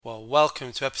Well,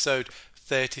 welcome to episode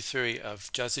 33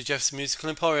 of Jazzy Jeff's Musical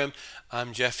Emporium.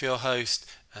 I'm Jeff, your host,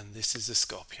 and this is the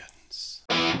Scorpions.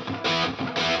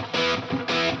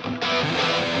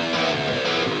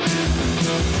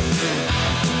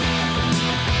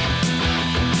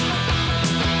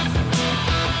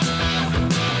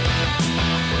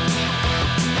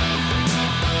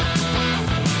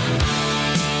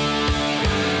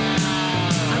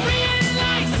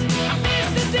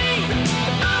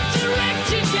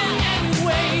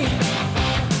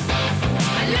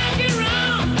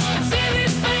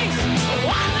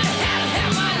 Why the hell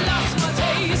have I lost my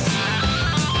taste?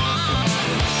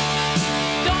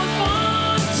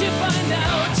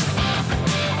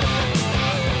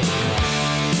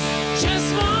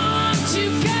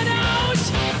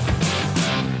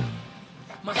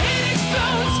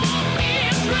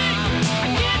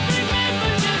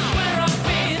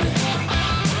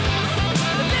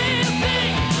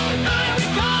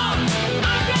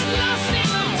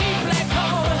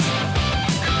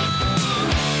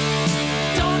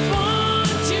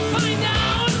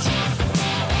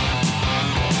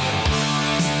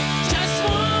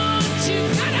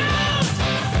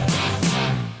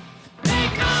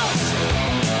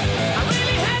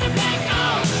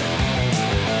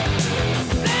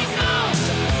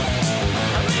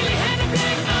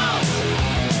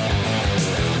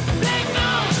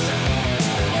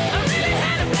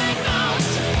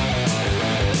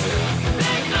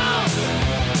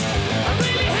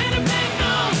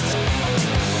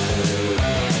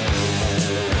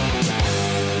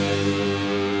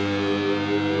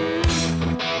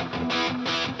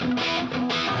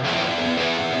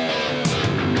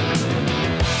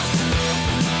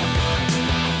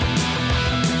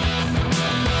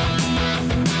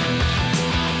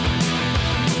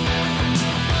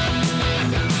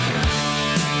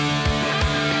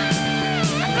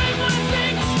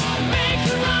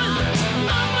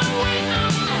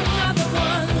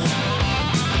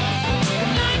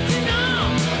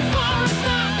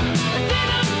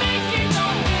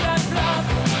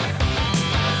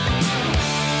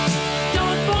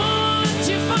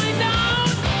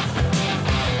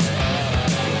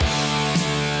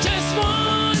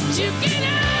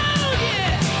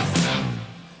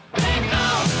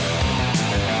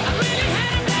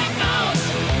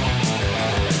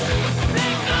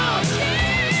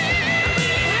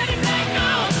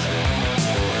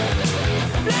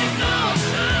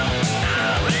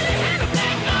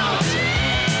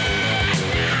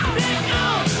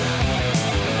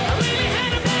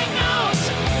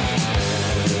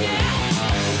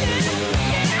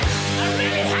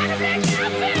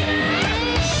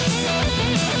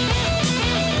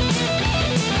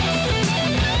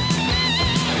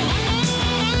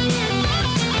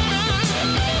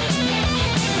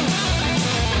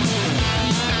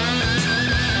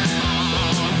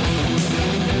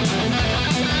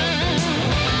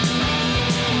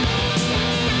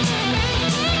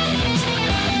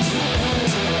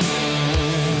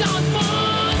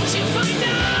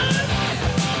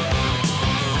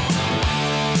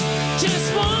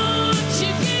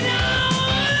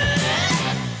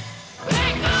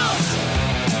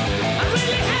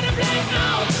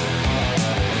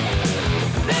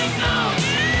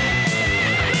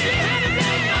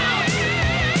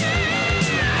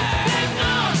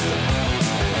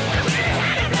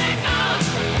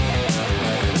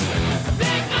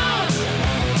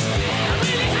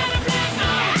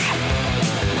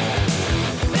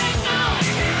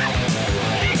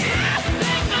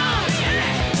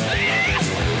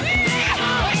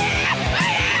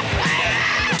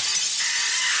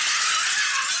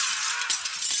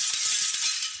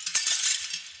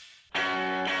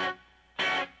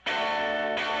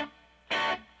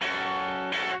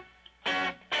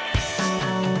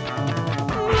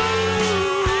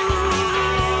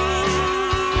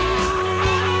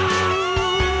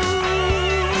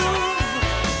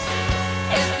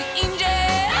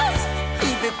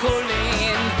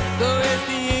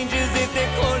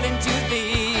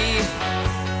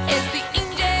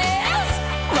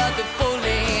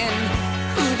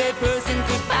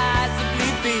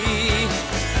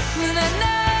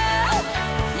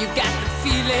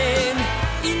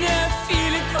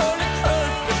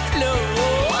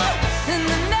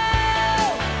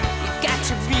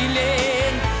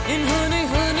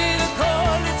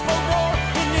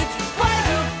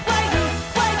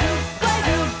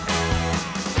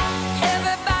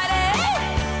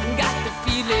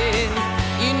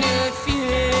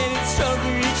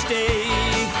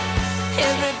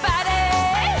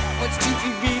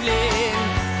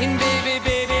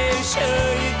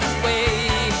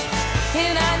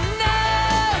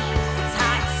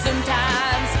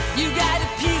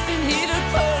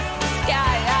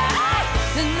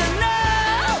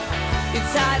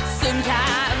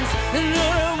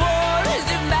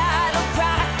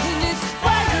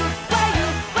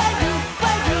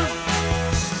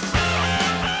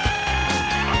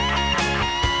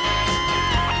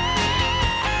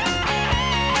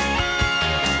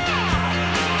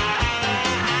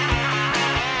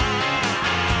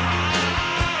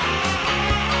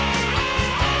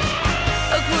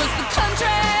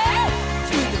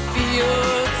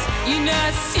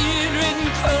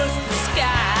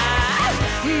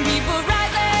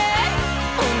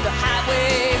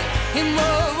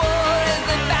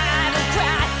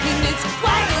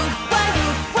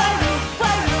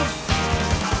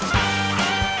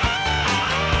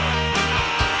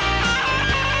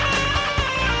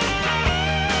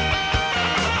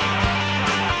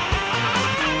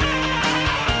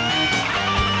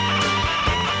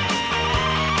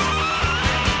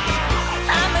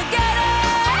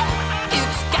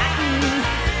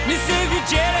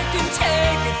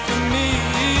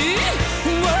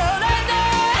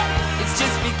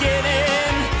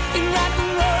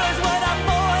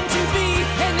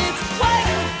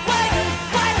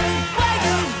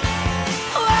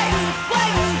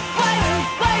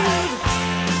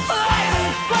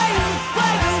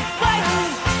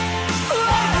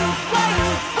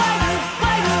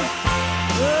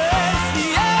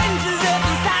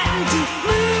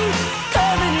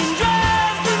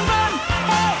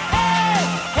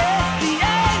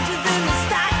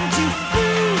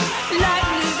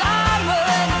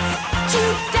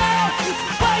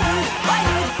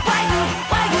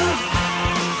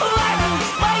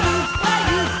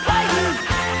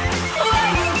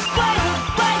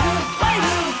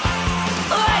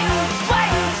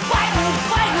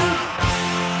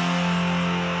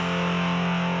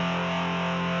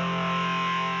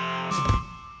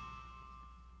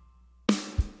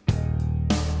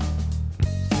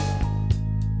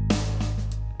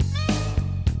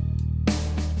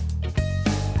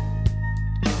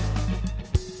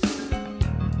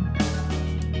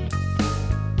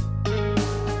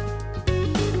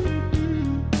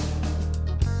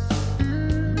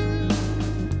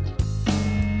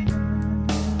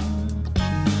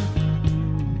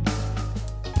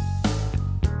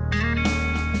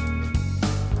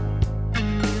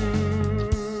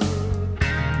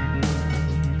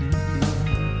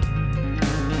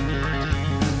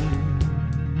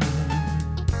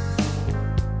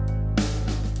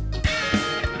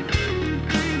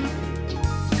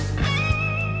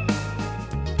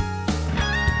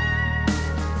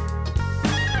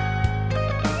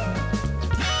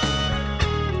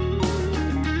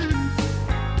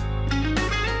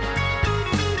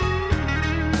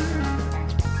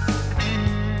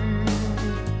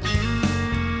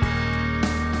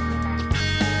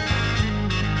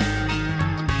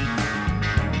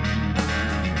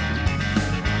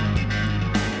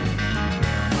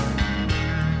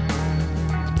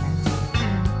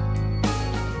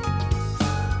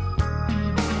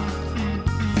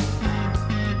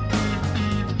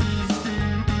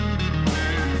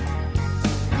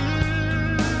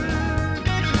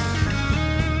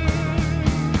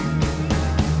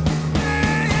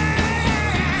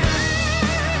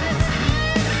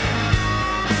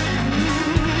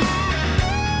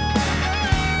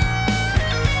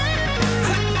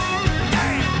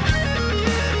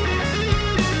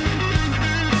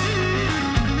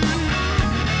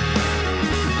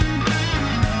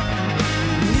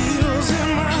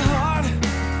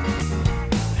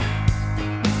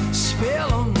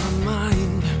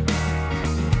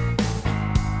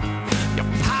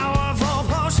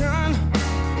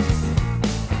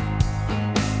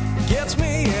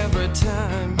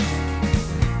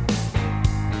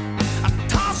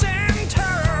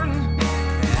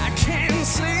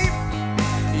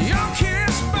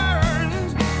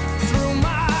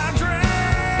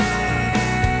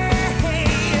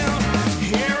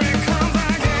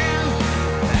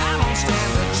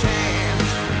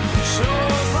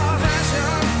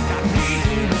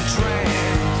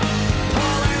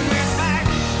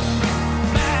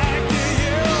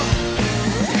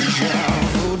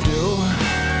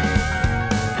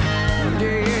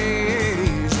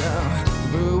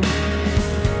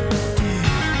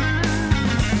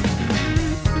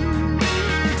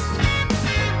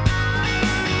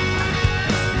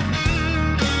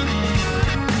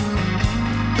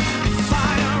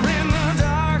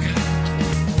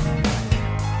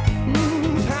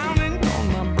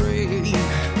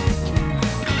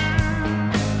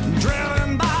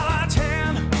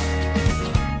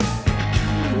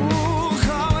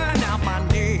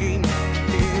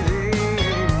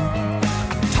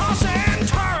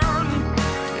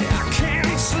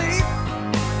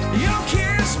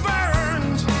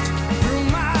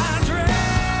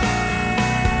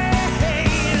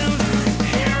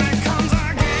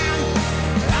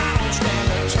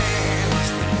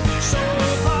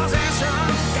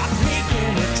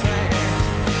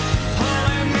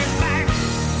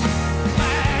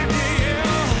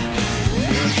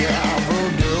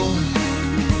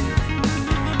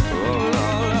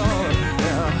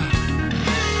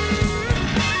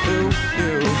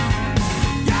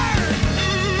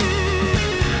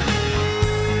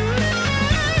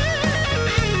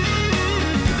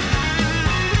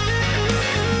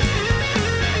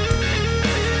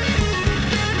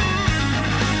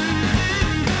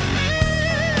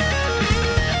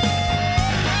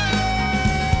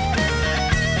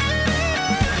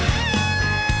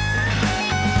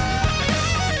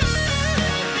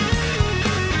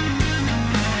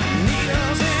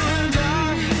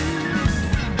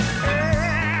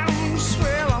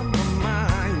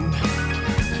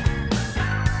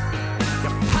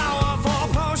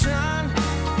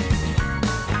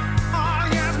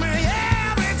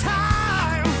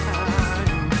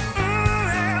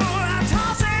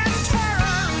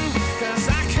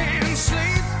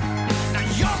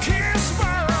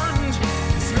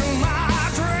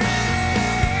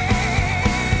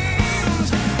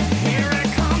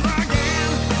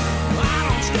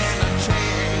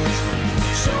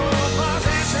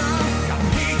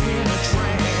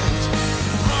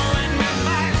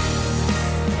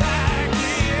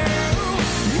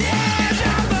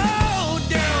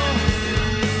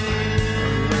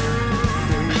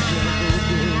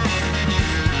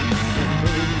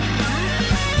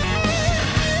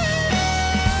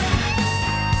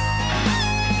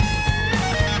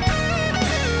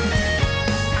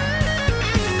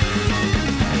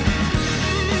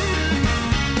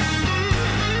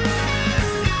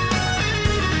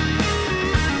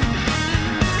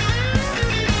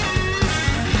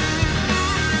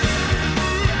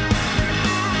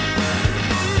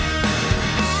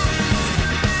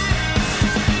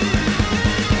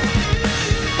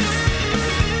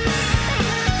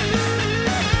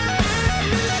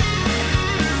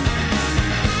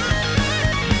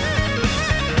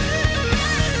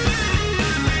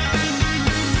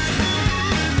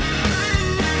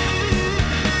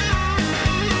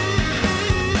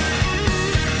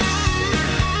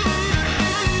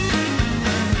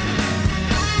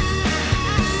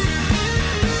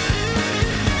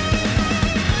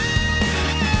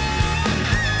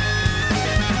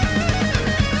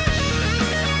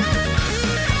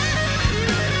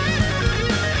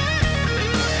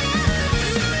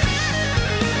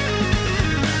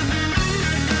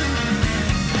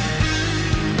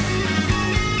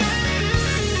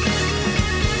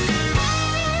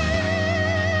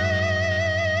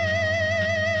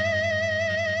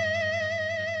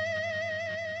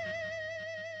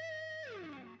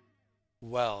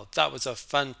 Well, that was a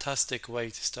fantastic way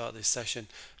to start this session.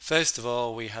 First of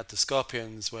all, we had the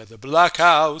Scorpions with the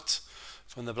Blackout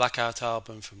from the Blackout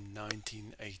album from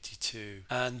 1982.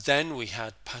 And then we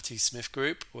had Patti Smith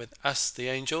Group with Ask the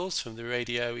Angels from the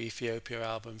Radio Ethiopia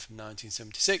album from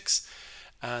 1976.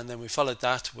 And then we followed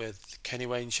that with Kenny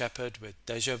Wayne Shepherd with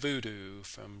Deja Voodoo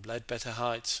from Ledbetter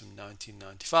Heights from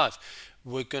 1995.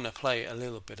 We're going to play a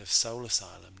little bit of Soul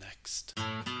Asylum next.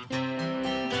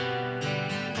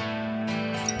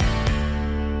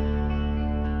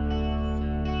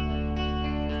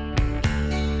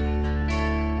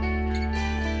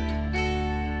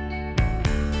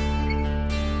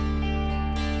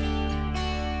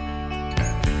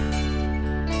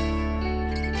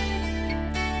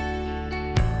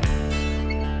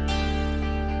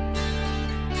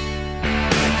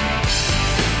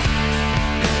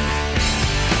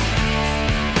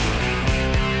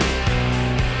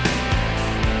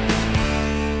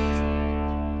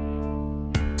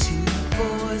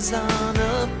 On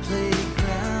a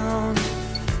playground,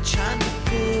 trying to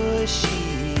push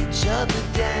each other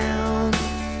down.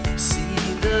 See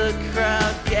the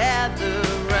crowd gather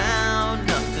round.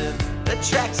 Nothing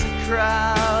attracts a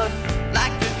crowd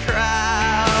like a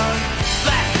crowd.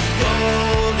 Black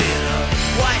gold in a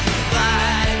white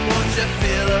light. Won't you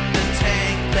fill up the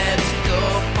tank? Let's go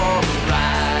for a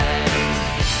ride.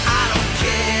 I don't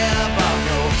care about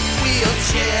no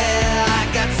wheelchair. I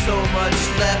got so much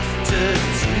left to do.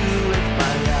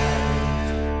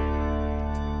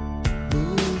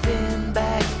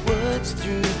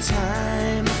 Through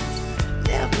time,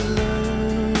 never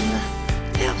learn,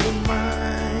 never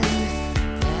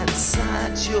mind. That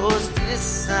side's yours, this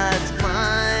side's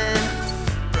mine.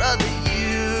 Brother,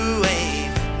 you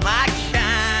ain't my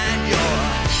kind. You're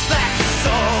black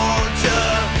soldier,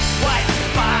 white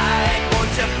fight.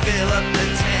 Won't you fill up the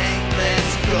tank?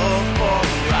 Let's go for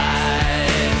a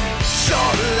ride.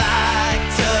 Sure like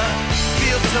to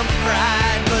feel some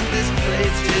pride, but this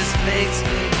place just makes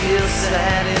me feel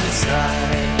sad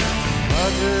inside.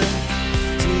 Mother,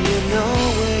 do you know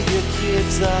where your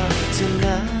kids are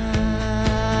tonight?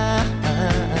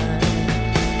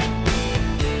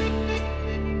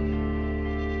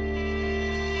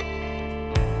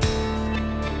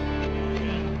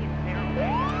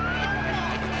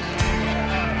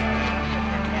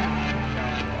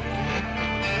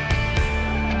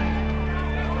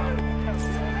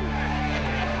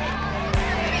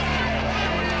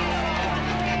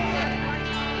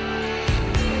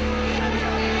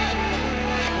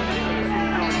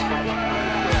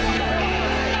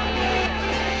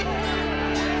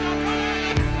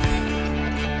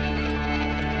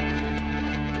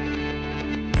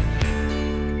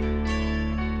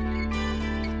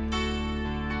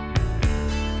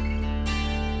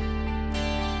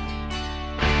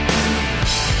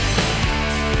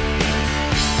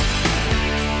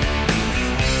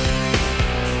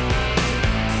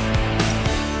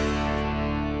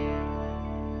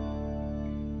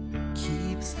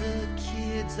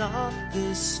 Off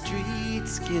the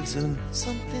streets, gives them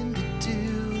something to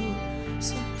do,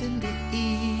 something to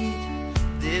eat.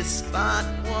 This spot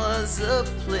was a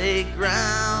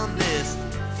playground. This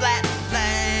flat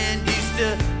land used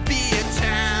to be a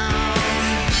town.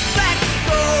 Black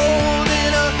gold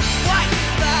in a white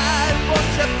light.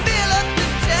 Won't you fill up the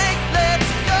tank?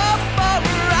 Let's go for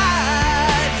a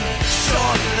ride.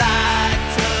 Short like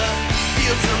to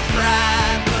feel some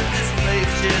pride, but this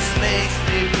place just makes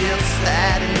me feel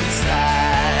sad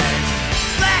inside.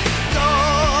 Black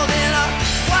gold in a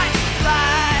white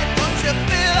light. Won't you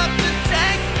fill up the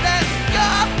tank? Let's go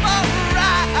for a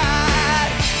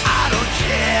ride. I don't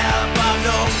care about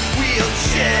no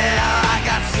wheelchair. I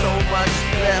got so much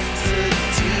left to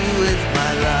do with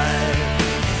my life.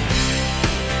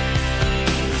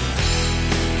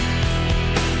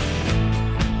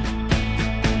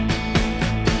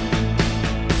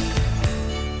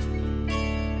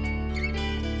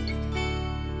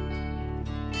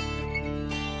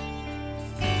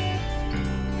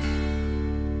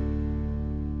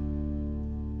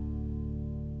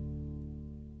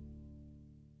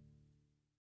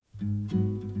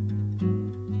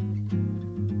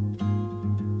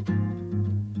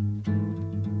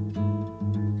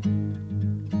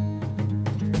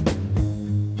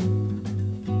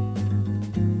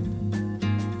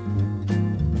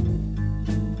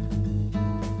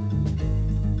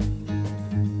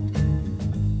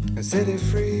 City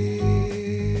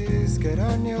freeze, get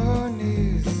on your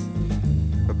knees,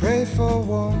 pray for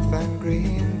warmth and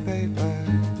green paper.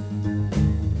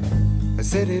 A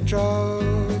city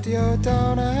drought, you're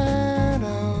down and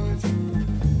out,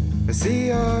 I see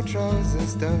your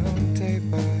trousers don't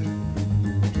taper.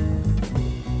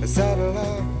 saddle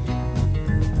up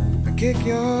and kick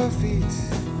your feet,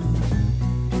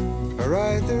 or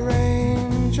ride the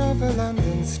range of a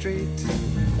London street,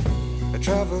 or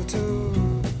travel to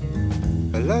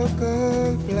a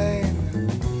local plane,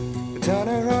 or turn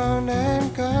around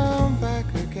and come back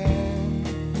again.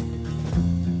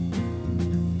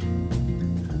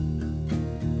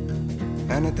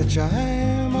 And at the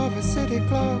chime of a city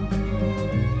clock,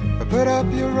 or put up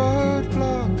your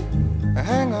roadblock, or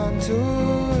hang on to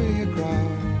your crown.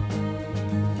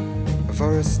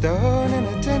 For a stone in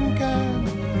a tin can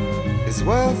is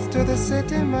wealth to the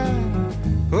city man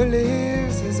who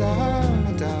leaves his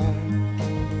armor down.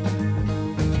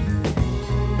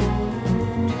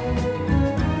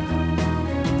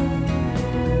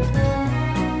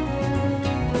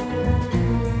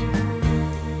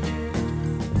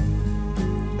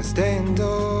 I stay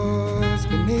indoors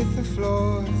beneath the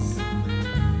floors,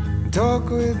 talk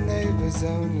with neighbors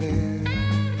only.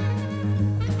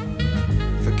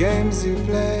 For games you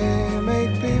play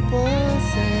make people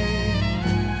say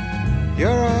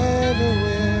you're either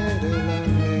weird or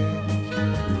lonely.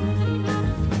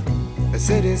 A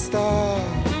city star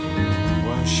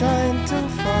won't shine too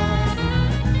far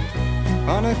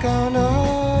on account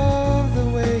of the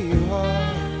way you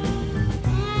are,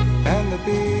 and the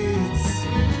beads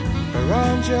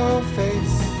around your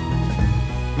face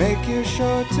make you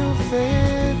sure to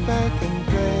fade back in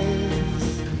grace.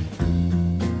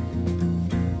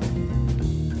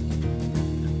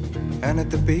 And at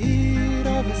the beat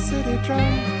of a city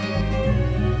drum,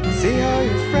 see how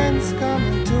your friends come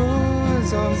in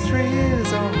twos or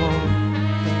threes or more.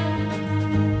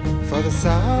 For the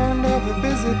sound of a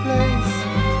busy place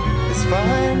is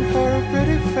fine for a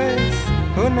pretty face.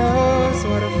 Who knows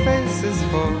what a face is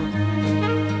for?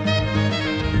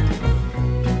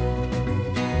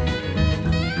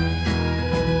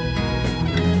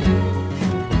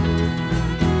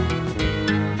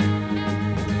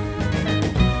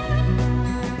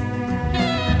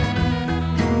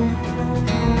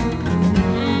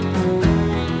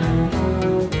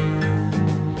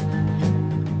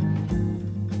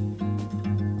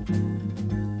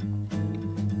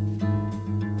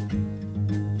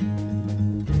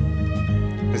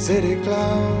 City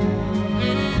clown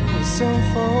will soon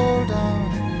fall down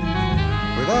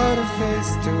without a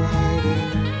face to hide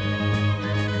it,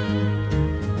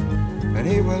 and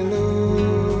he will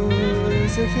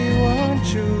lose if he won't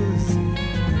choose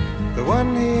the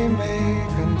one he may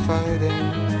confide in.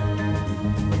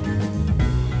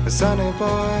 A sunny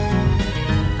boy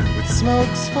with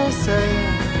smokes for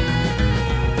sale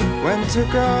went to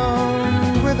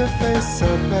ground with a face so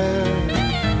pale.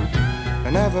 I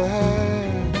never heard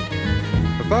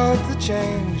about the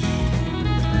change,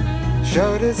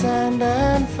 showed his hand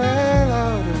and fell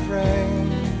out of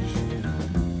range.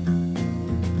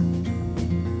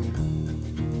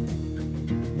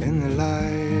 In the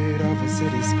light of a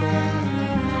city square,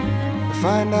 I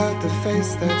find out the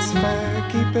face that's fair,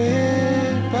 keep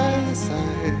it by your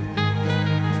side.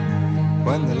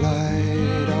 When the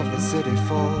light of the city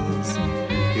falls,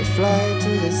 you fly to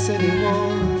the city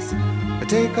walls, or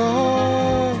take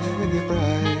off with your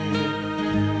bride.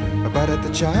 But at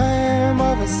the chime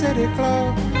of a city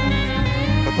clock,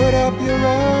 put up your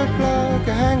roadblock,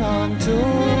 hang on to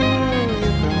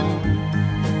your crown.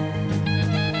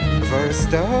 For a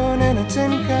stone in a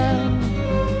tin can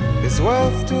is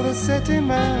wealth to the city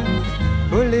man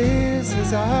who leaves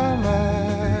his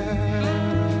armor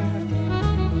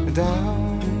down.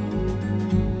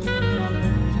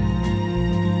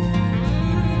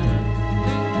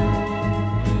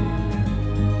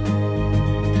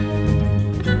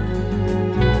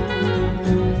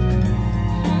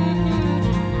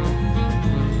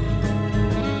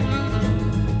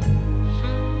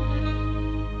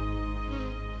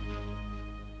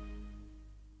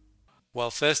 Well,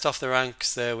 first off the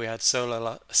ranks there we had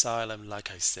Solar Asylum,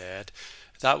 like I said.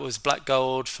 That was Black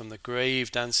Gold from the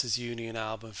Grave Dancers Union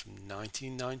album from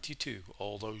 1992,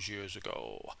 all those years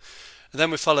ago. And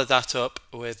then we followed that up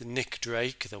with Nick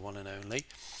Drake, the one and only.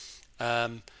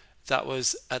 That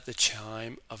was At the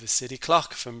Chime of a City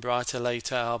Clock from Brighter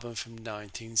Later album from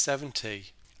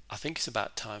 1970. I think it's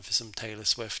about time for some Taylor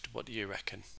Swift. What do you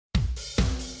reckon?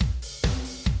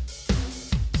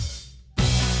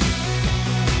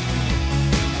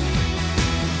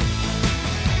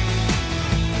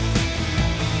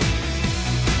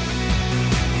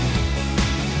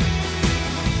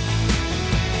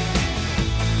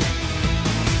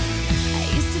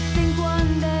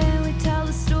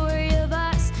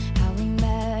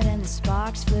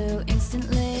 Flew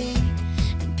instantly,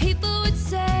 and people would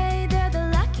say they're the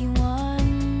lucky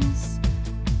ones.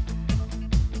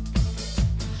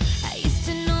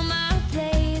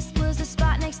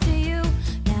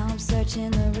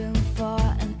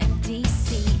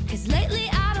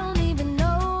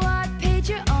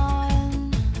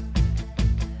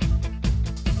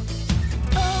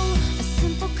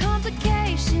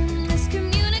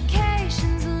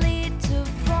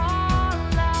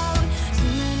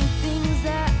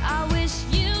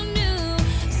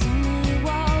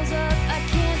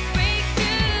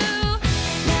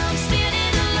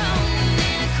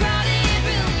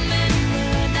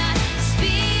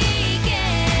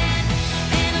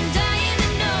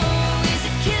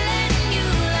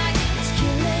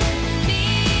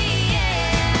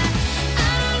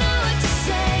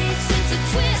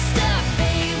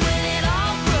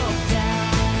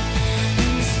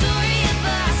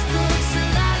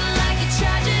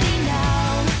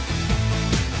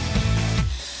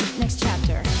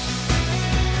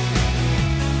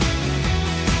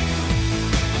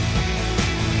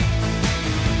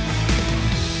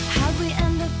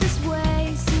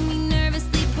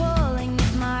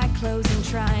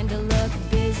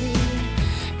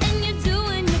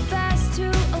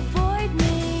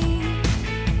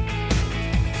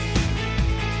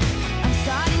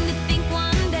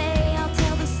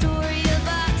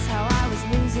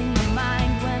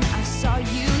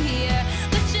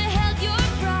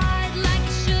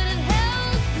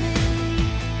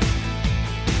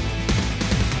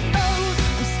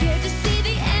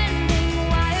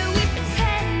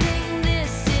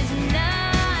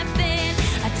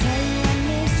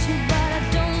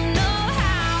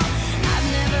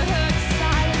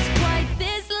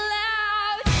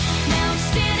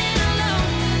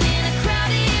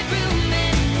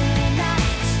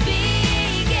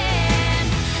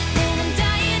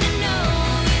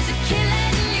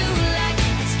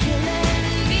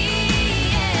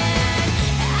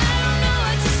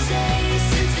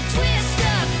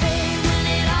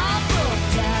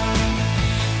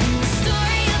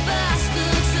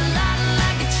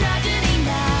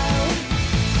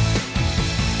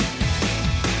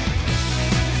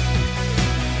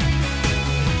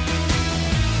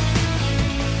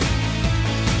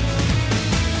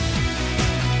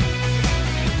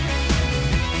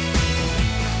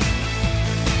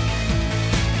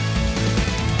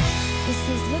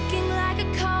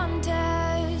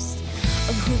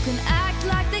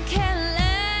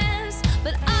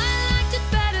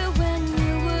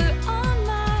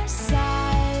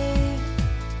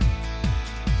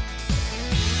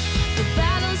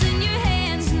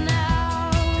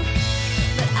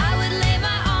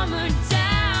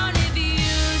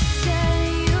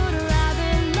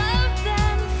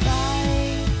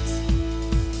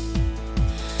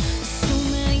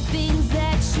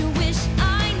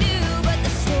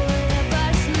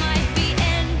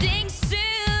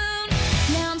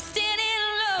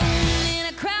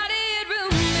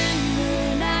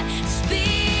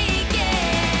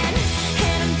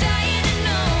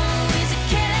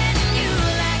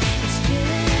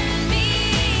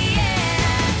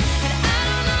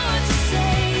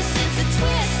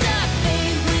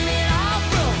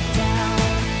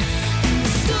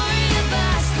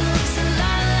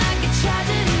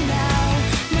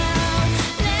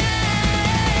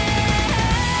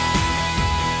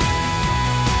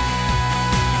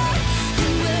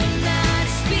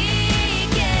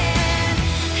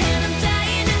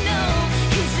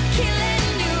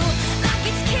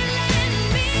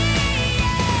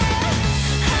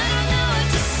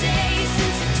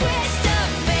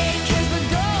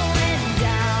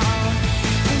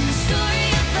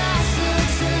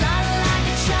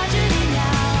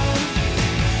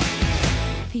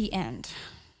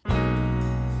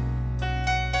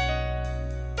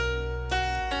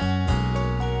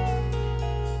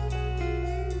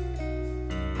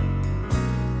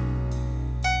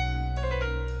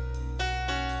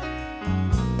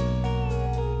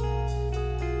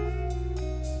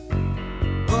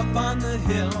 the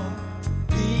hill,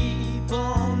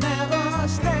 people never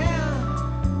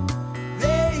stand.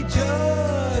 They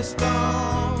just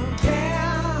don't care.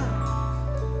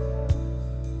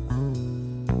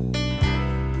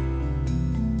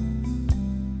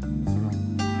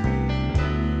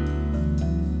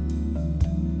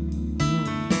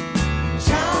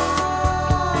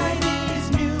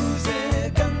 Chinese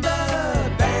music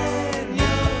under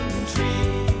banyan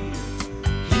tree,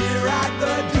 here at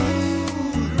the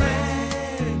Dude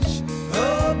Ranch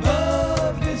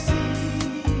above the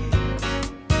sea.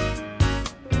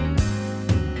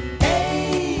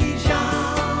 Asia,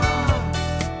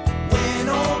 when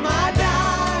all my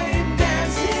dime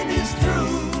dancing is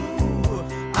through,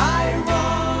 I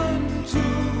run to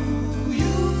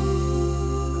you.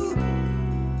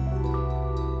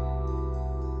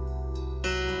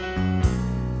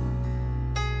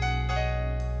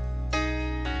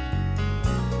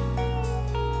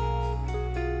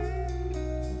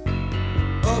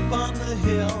 Up on the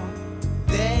hill,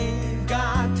 they've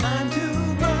got time to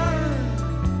burn.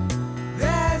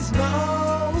 There's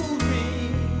no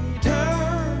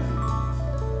return.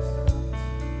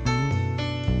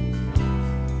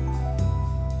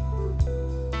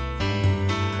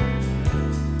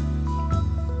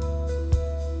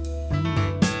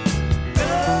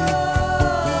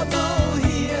 Double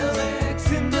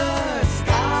helix in the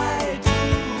sky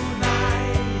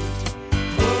tonight.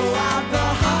 Blow out the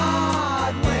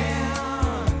hardware,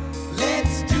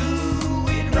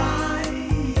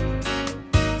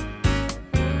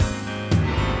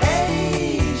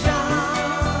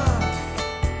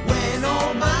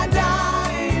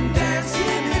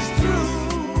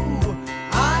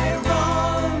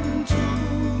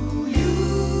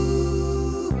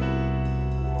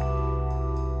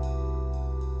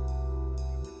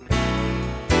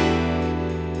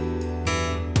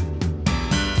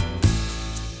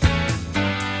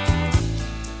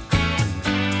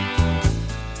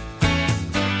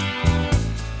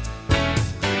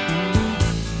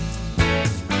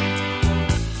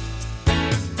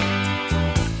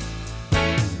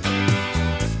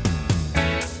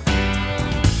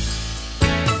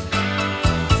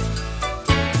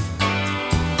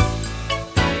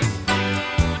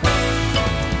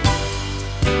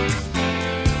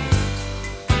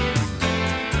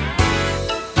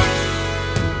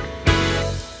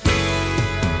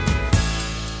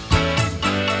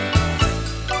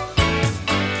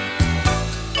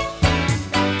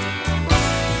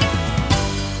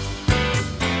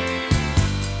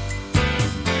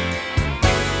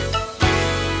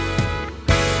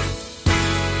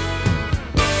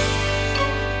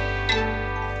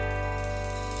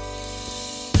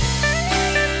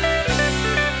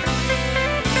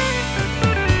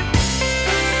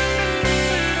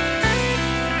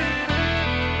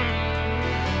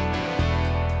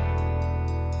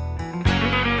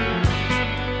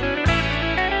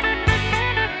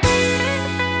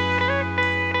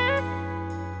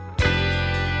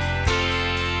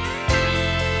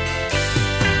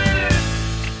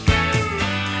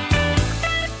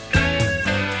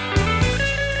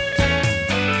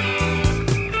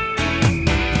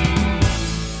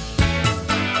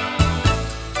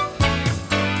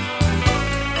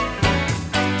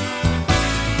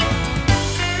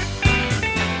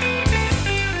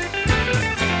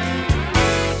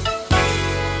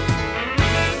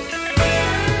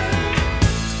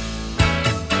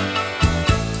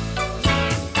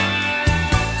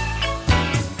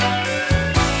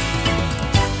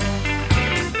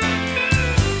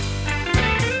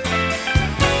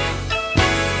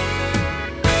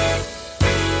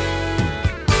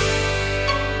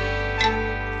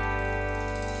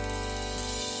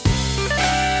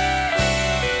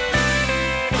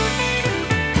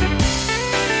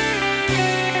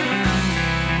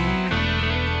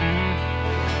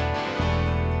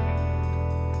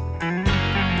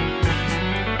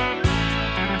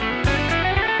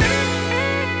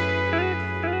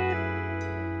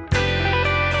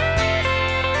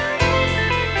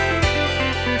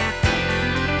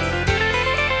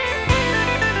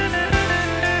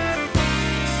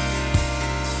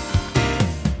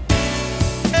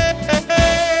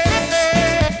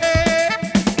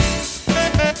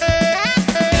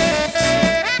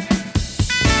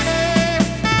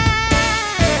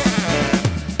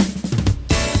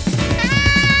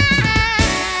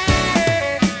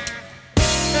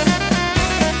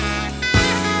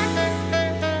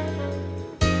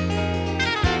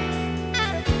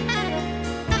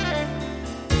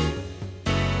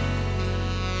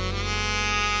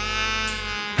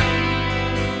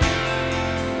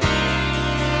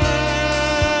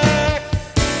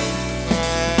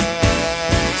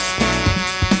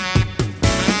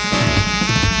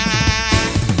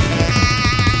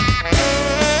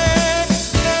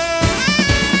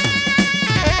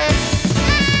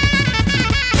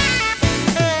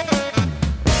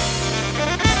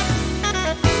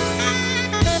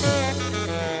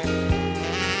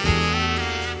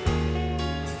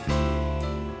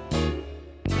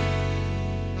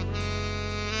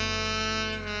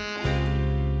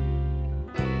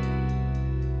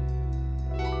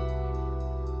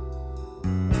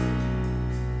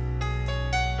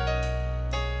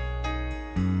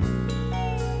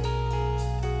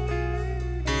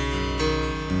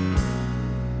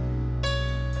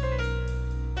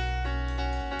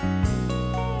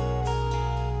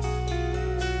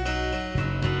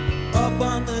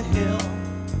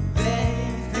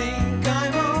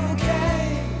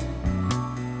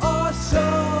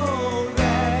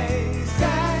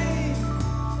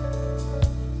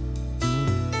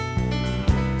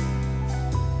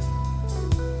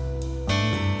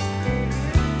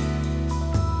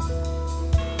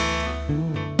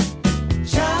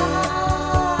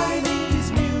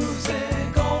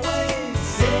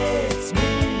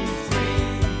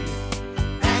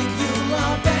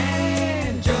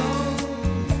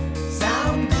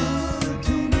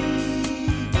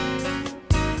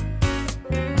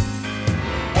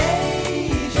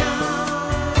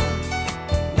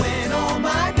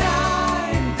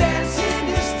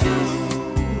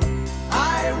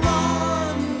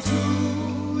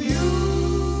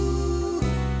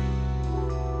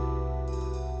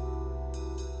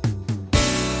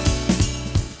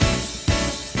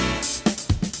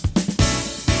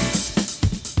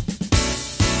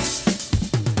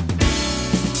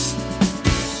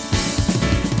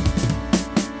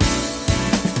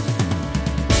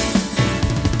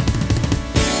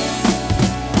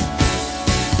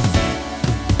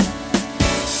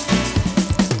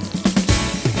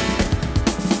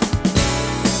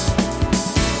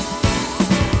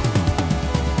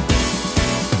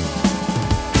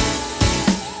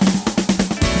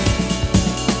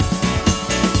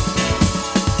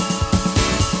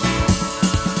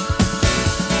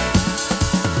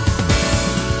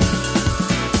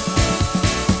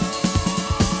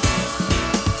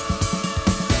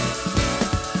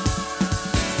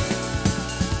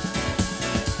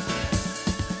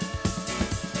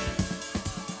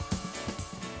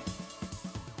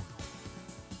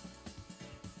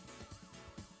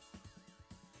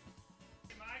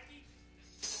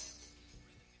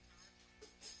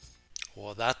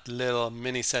 For that little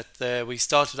mini set there, we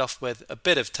started off with a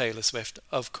bit of Taylor Swift,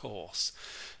 of course.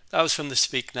 That was from the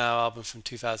Speak Now album from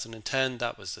 2010.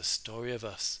 That was The Story of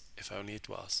Us, if only it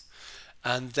was.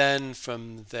 And then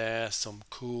from there, some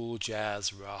cool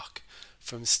jazz rock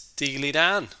from Steely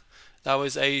Dan. That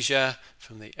was Asia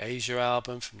from the Asia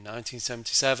album from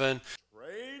 1977.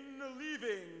 Train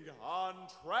leaving on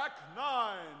track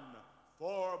 9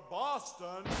 for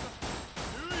Boston,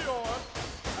 New York,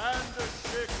 and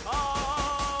Chicago.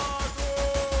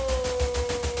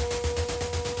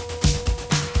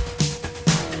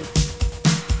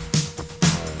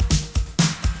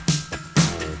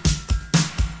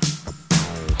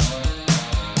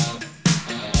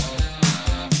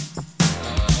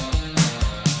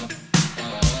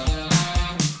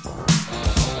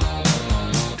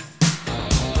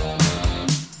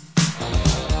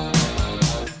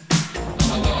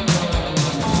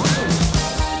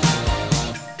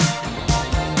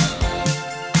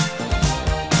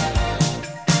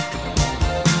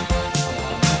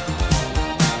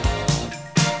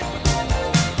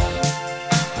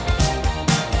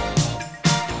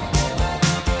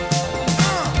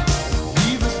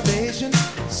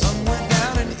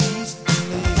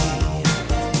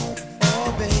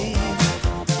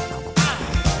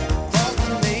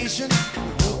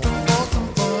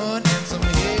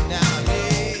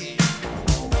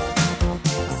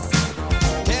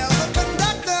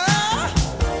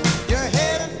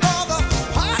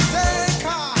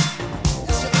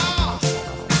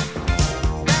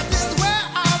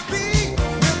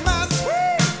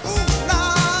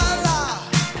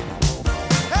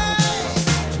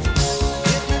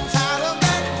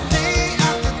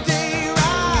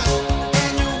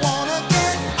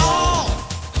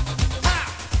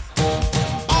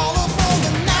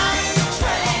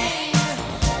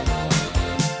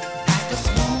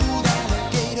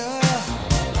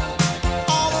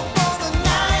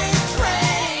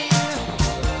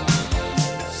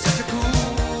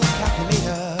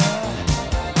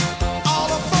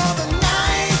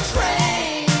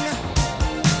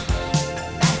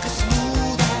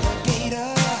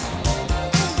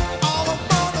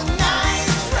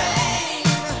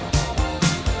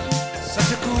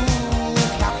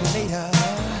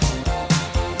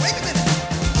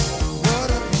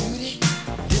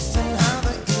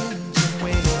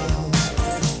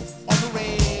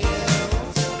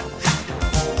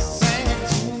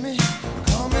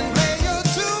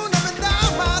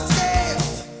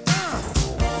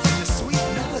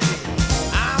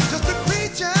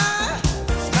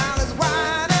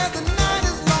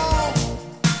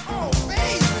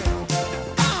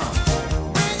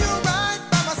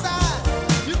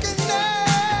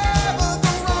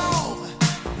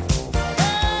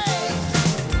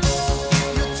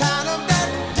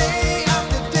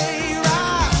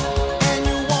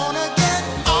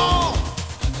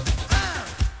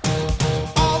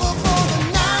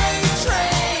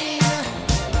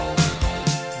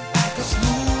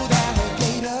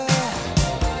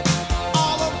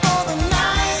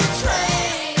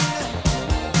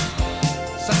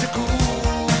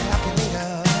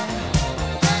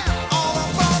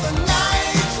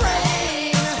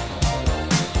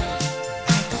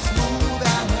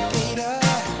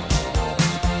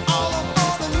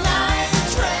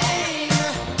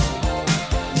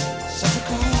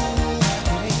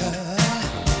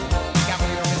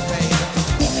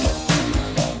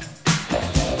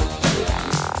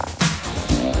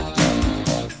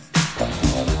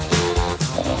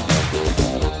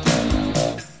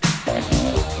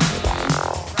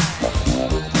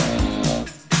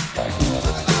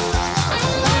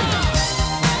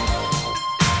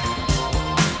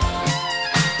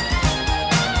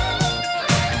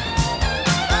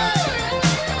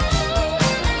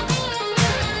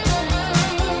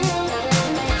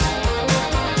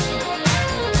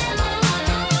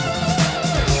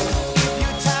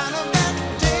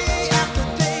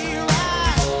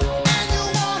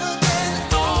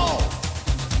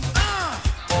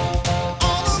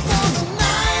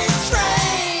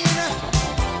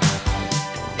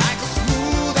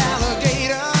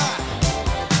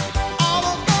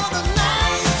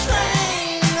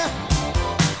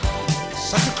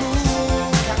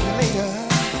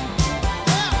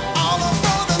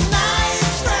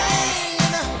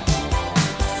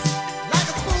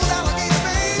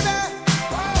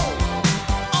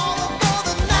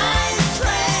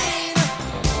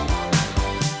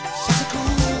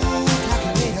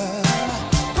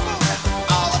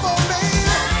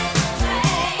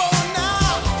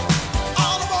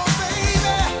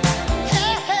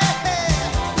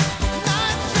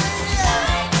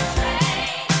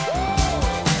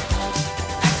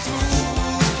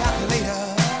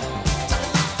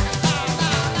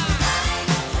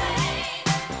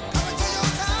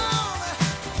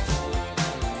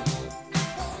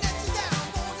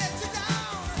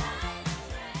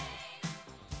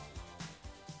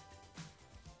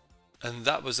 And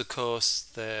that was, of course,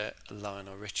 the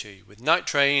Lionel Richie with Night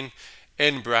Train,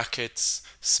 in brackets,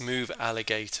 Smooth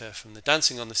Alligator from the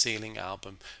Dancing on the Ceiling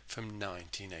album from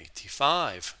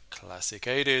 1985. Classic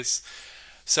 80s.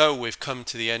 So we've come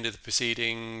to the end of the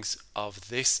proceedings of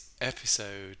this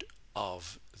episode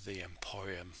of The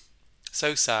Emporium.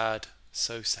 So sad,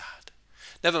 so sad.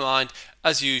 Never mind,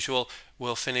 as usual,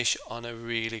 we'll finish on a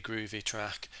really groovy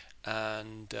track,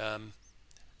 and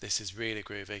this is really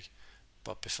groovy.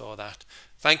 But before that,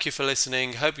 thank you for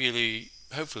listening.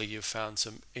 Hopefully you've found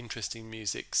some interesting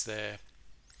musics there,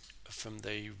 from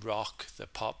the rock, the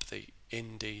pop, the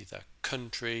indie, the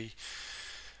country,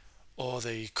 or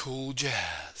the cool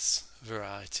jazz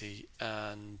variety,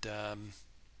 and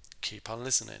keep on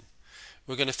listening.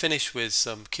 We're going to finish with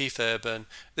some Keith Urban.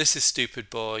 This is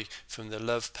Stupid Boy from the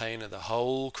Love, Pain and the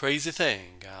Whole Crazy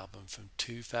Thing album from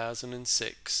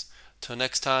 2006. Till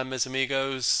next time, mes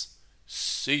amigos,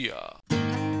 see ya.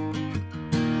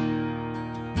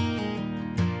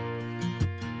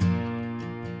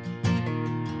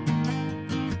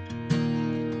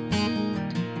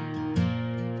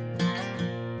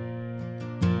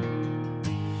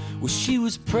 Well, she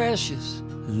was precious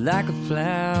like a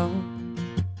flower.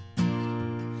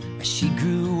 She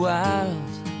grew wild,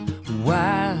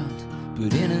 wild,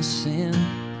 but innocent.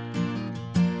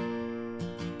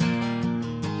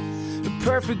 A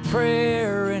perfect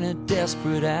prayer in a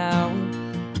desperate hour.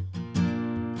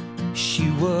 She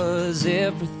was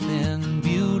everything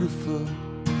beautiful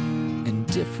and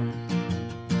different.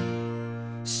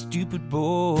 Stupid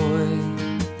boy,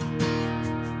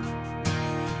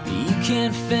 you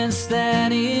can't fence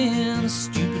that in,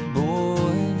 stupid boy.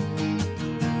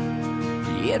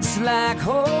 It's like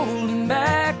holding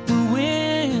back the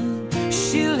wind.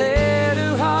 She let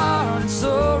her heart and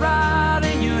soul right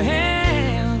in your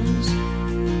hands,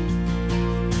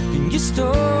 and you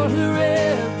stole her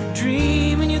every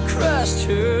dream and you crushed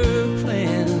her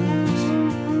plans.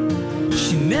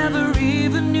 She never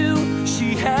even knew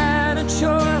she had a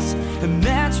choice, and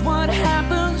that's what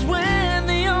happens when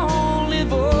the only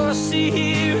voice she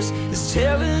hears is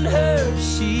telling her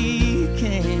she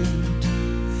can't.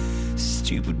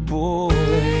 Stupid boy,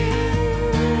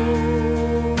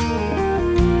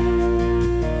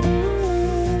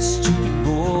 stupid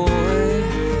boy.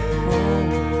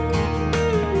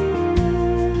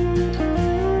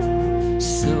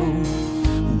 So,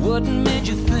 what made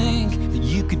you think that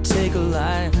you could take a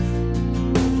life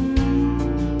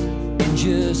and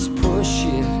just push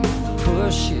it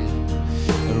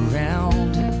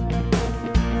around?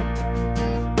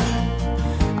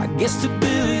 I guess to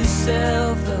build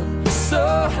yourself up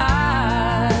so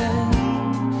high,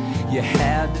 you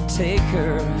had to take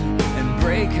her and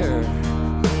break her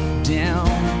down.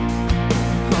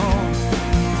 Oh.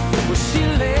 Well, she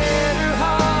let her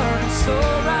heart and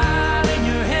soul right in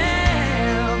your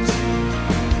hands,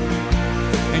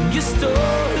 and you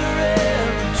stole her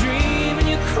every dream and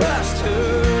you crushed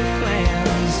her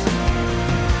plans.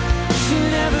 She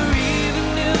never even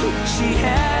knew she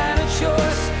had a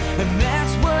choice, and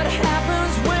that's what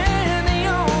happens when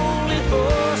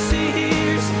she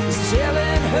hears is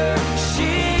telling her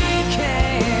she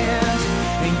can't.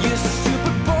 And you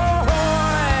stupid boy,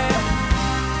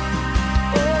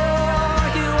 oh,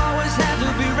 you always have to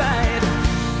be right,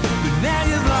 but now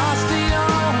you've lost the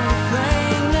only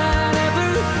thing that ever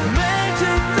made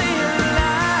you feel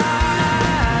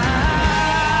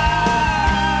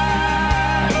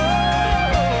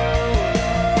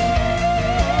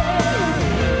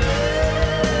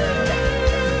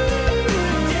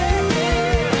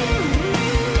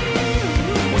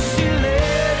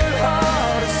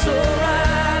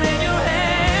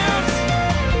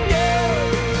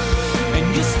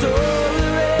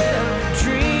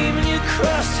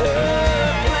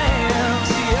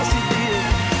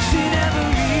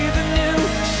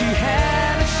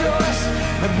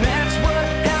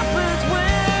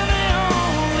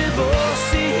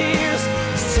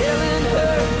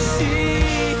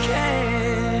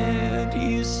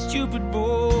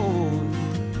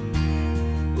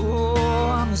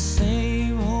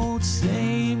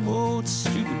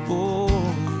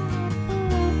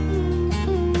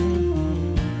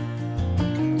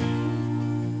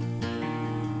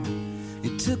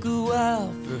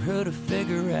to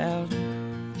figure out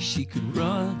she could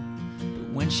run,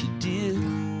 but when she did,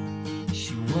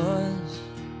 she was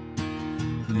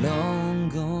long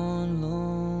gone, long